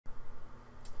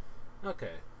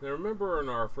Okay, now remember in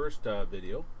our first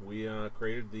video, we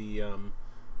created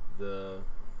the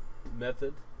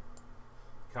method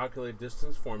calculate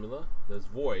distance formula that's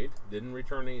void, didn't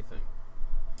return anything.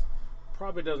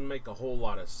 Probably doesn't make a whole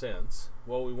lot of sense.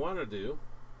 What we want to do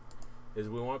is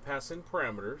we want to pass in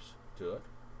parameters to it,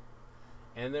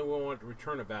 and then we want to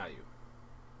return a value.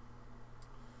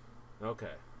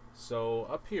 Okay, so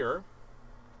up here,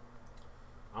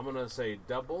 I'm going to say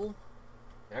double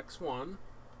x1,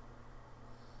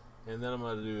 and then I'm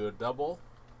going to do a double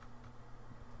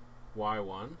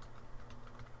y1,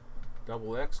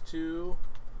 double x2,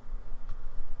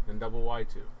 and double y2.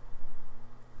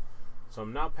 So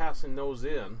I'm now passing those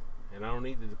in, and I don't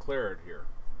need to declare it here.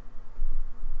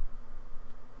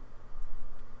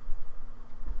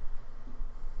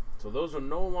 So those are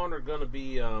no longer going to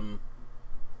be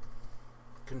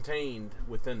contained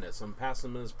within this. I'm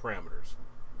passing them as parameters.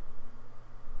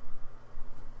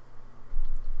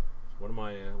 What am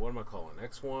I calling?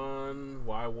 X1,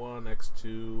 Y1, X2,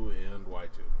 and Y2.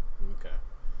 Okay.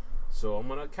 So I'm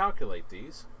going to calculate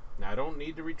these. Now I don't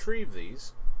need to retrieve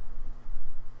these,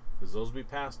 because those will be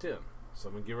passed in. So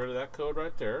I'm going to get rid of that code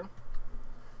right there.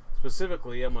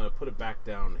 Specifically, I'm going to put it back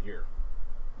down here.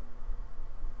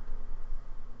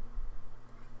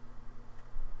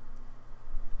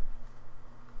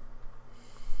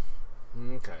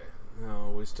 Okay,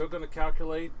 now we're still going to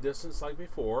calculate distance like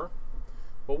before,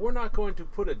 but we're not going to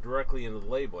put it directly into the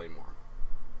label anymore.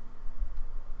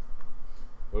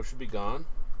 Those should be gone.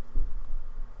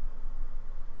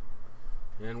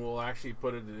 And we'll actually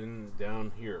put it in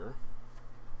down here.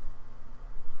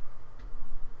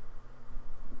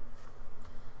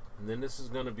 And then this is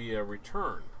going to be a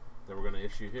return that we're going to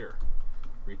issue here.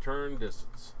 Return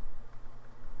distance.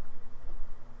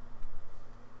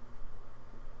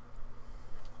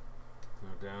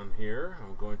 Now down here,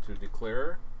 I'm going to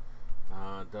declare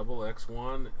double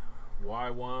x1,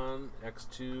 y1,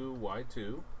 x2,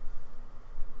 y2.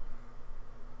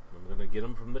 I'm going to get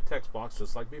them from the text box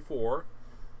just like before.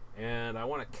 And I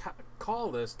want to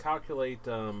call this calculate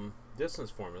distance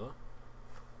formula.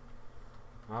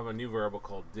 I have a new variable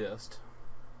called dist.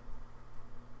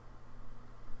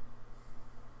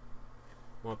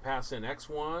 I'm going to pass in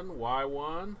x1,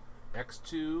 y1,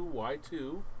 x2,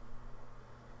 y2.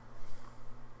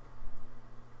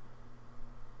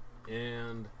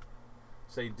 And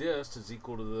say dist is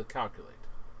equal to the calculate.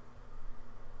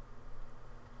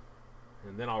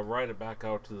 And then I'll write it back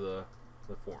out to the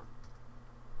form.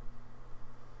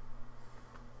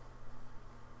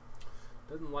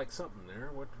 Doesn't like something there.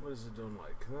 What is it doing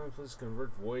like? Let's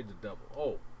convert void to double.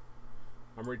 Oh,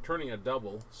 I'm returning a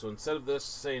double. So instead of this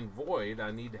saying void,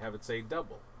 I need to have it say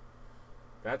double.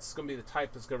 That's going to be the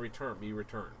type that's going to be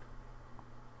returned.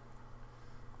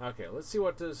 Okay, let's see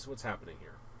what's happening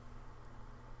here.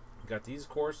 We got these, of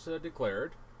course,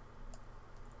 declared.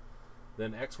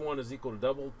 Then x1 is equal to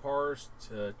double parsed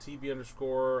tb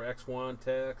underscore x1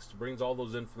 text, brings all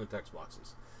those in from the text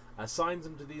boxes, assigns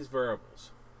them to these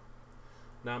variables.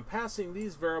 Now I'm passing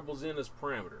these variables in as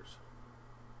parameters.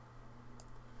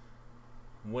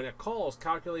 When it calls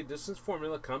calculate distance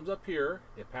formula, comes up here,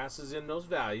 it passes in those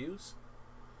values.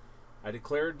 I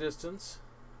declare distance,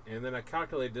 and then I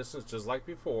calculate distance just like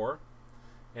before,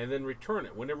 and then return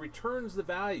it. When it returns the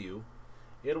value,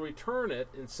 it'll return it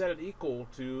and set it equal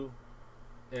to,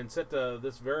 and set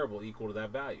this variable equal to that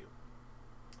value.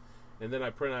 And then I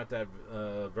print out that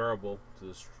variable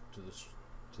to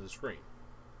the screen.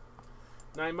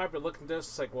 Now you might be looking at this,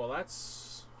 it's like, well,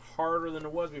 that's harder than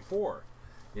it was before.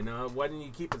 You know, why didn't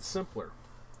you keep it simpler?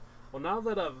 Well, now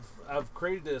that I've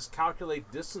created this calculate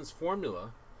distance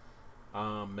formula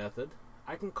method,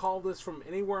 I can call this from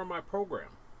anywhere in my program.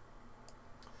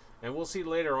 And we'll see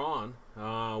later on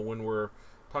when we're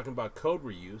talking about code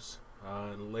reuse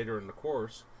later in the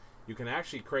course, you can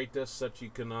actually create this such you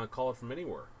can call it from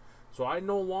anywhere. So I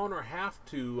no longer have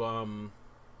to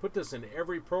put this in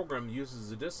every program that uses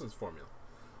the distance formula.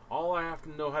 All I have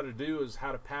to know how to do is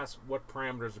how to pass what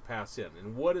parameters to pass in.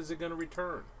 And what is it going to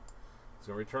return? It's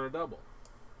going to return a double.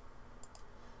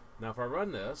 Now if I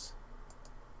run this,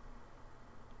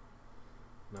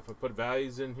 now if I put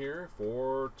values in here,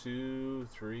 4, 2,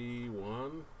 3,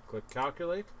 1, click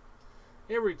calculate,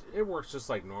 it works just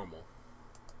like normal.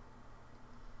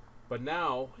 But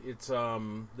now it's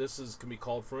this can be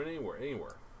called from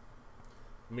anywhere.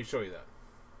 Let me show you that.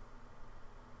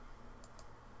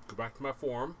 Go back to my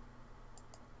form.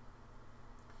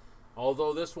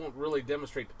 Although this won't really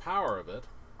demonstrate the power of it,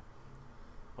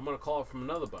 I'm going to call it from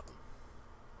another button.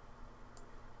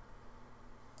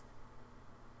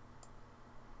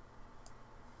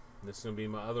 This is going to be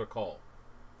my other call.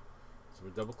 So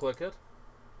we double click it.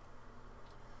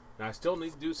 Now I still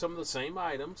need to do some of the same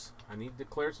items. I need to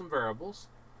declare some variables.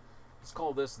 Let's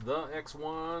call this the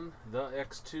x1, the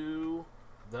x2,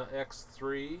 the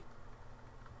x3,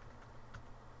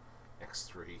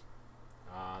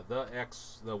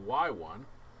 the y1,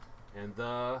 and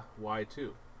the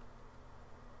y2,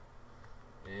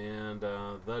 and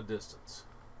the distance.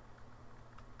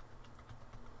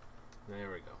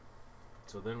 There we go.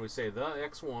 So then we say the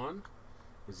x1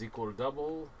 is equal to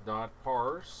double dot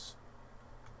parse,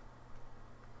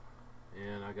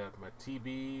 and I got my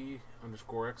tb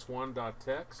underscore x1 dot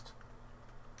text.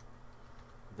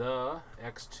 The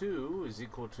x2 is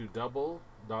equal to double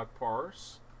dot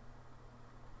parse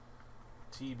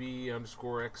tb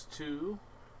underscore x2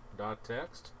 dot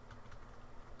text.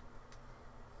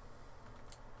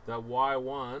 The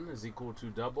y1 is equal to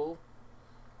double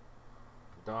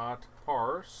dot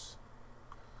parse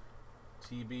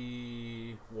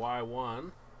tb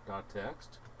y1 dot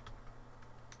text.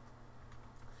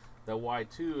 The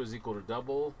y2 is equal to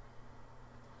double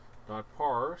dot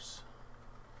parse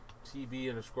tb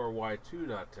underscore y2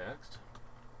 dot text.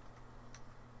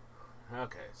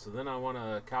 Okay, so then I want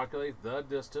to calculate the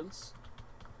distance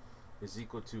is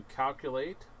equal to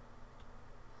calculate.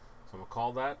 So I'm going to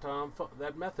call that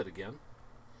that method again.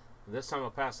 And this time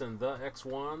I'll pass in the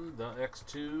x1, the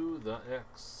x2, the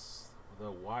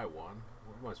y1.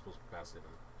 What am I supposed to pass in?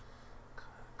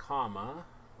 Comma.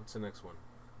 What's the next one?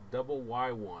 Double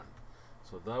y1.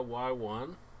 So the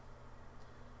y1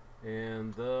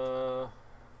 and the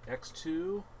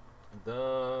x2,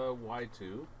 the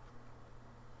y2.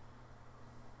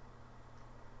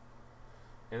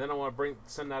 And then I want to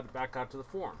send that back out to the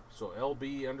form. So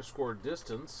lb underscore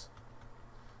distance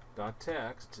dot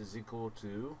text is equal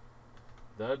to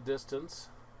the distance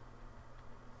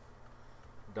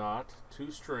dot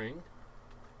toString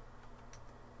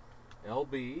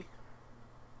lb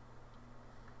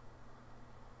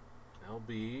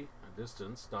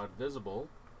distance dot visible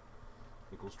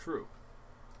equals true.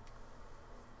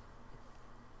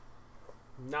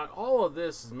 Now all of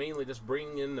this is mainly just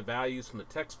bringing in the values from the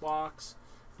text box,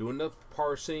 doing the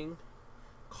parsing,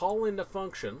 calling the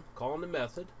function, calling the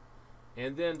method,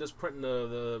 and then just printing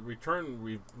the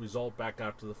return result back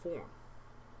out to the form.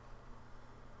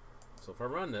 So if I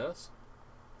run this,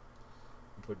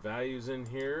 put values in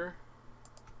here,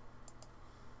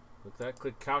 with that,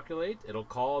 click calculate, it'll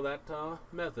call that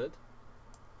method.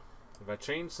 If I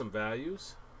change some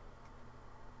values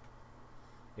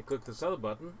and click this other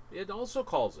button, it also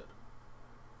calls it.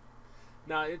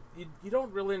 Now you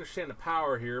don't really understand the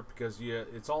power here because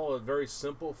it's all a very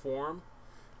simple form,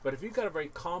 but if you've got a very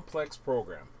complex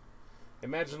program,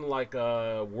 imagine like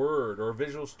a Word or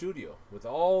Visual Studio with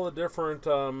all the different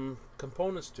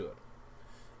components to it.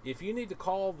 If you need to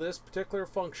call this particular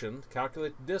function to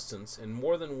calculate the distance in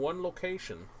more than one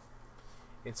location,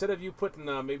 instead of you putting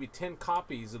maybe 10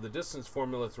 copies of the distance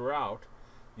formula throughout,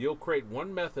 you'll create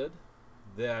one method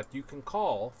that you can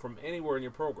call from anywhere in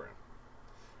your program.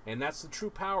 And that's the true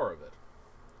power of it.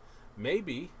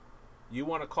 Maybe you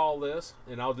want to call this,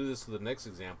 and I'll do this with the next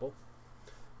example,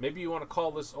 maybe you want to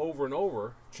call this over and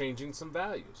over, changing some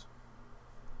values.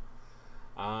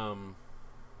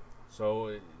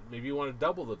 So maybe you want to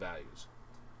double the values.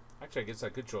 Actually, I guess I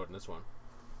could show it in this one.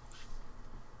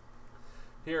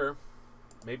 Here,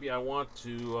 maybe I want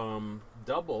to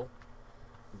double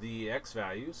the x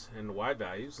values and the y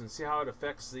values and see how it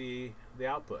affects the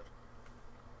output.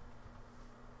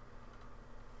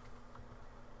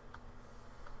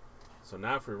 So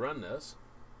now if we run this,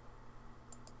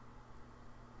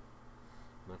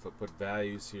 and if I put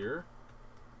values here,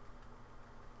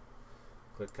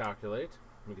 click calculate,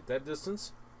 we get that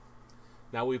distance.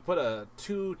 Now we put a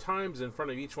 2 times in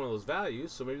front of each one of those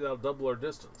values, so maybe that'll double our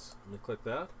distance. Let me click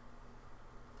that.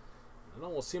 It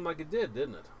almost seemed like it did,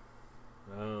 didn't it?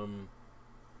 Trying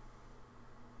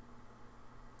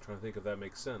to think if that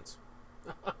makes sense.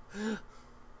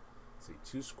 See,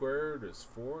 2 squared is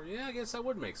 4. Yeah, I guess that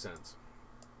would make sense.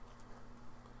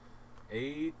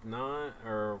 8, 9,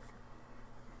 or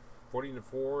 14 to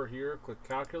 4 here. Click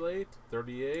calculate.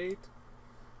 38.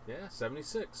 Yeah,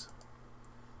 76.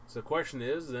 So the question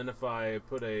is, then if I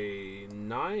put a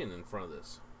 9 in front of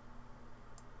this,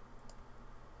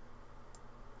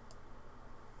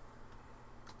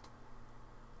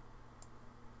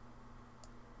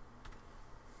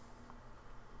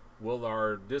 will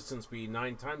our distance be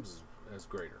 9 times as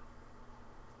greater?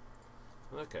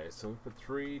 Okay, so we put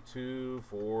 3, 2,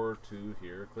 4, 2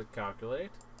 here. Click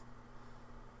calculate.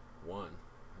 1.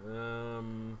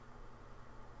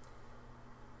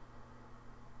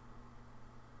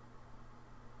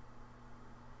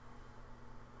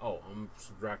 Oh,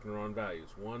 subtracting the wrong values.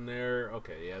 1 there.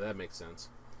 Okay, yeah, that makes sense.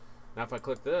 Now if I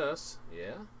click this,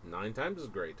 yeah, 9 times is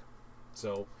great.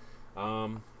 So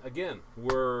again,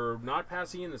 we're not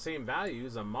passing in the same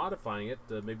values. I'm modifying it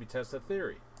to maybe test a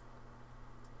theory.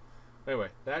 Anyway,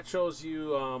 that shows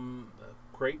you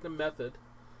creating a method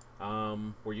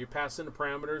where you pass in the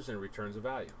parameters and it returns a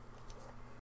value.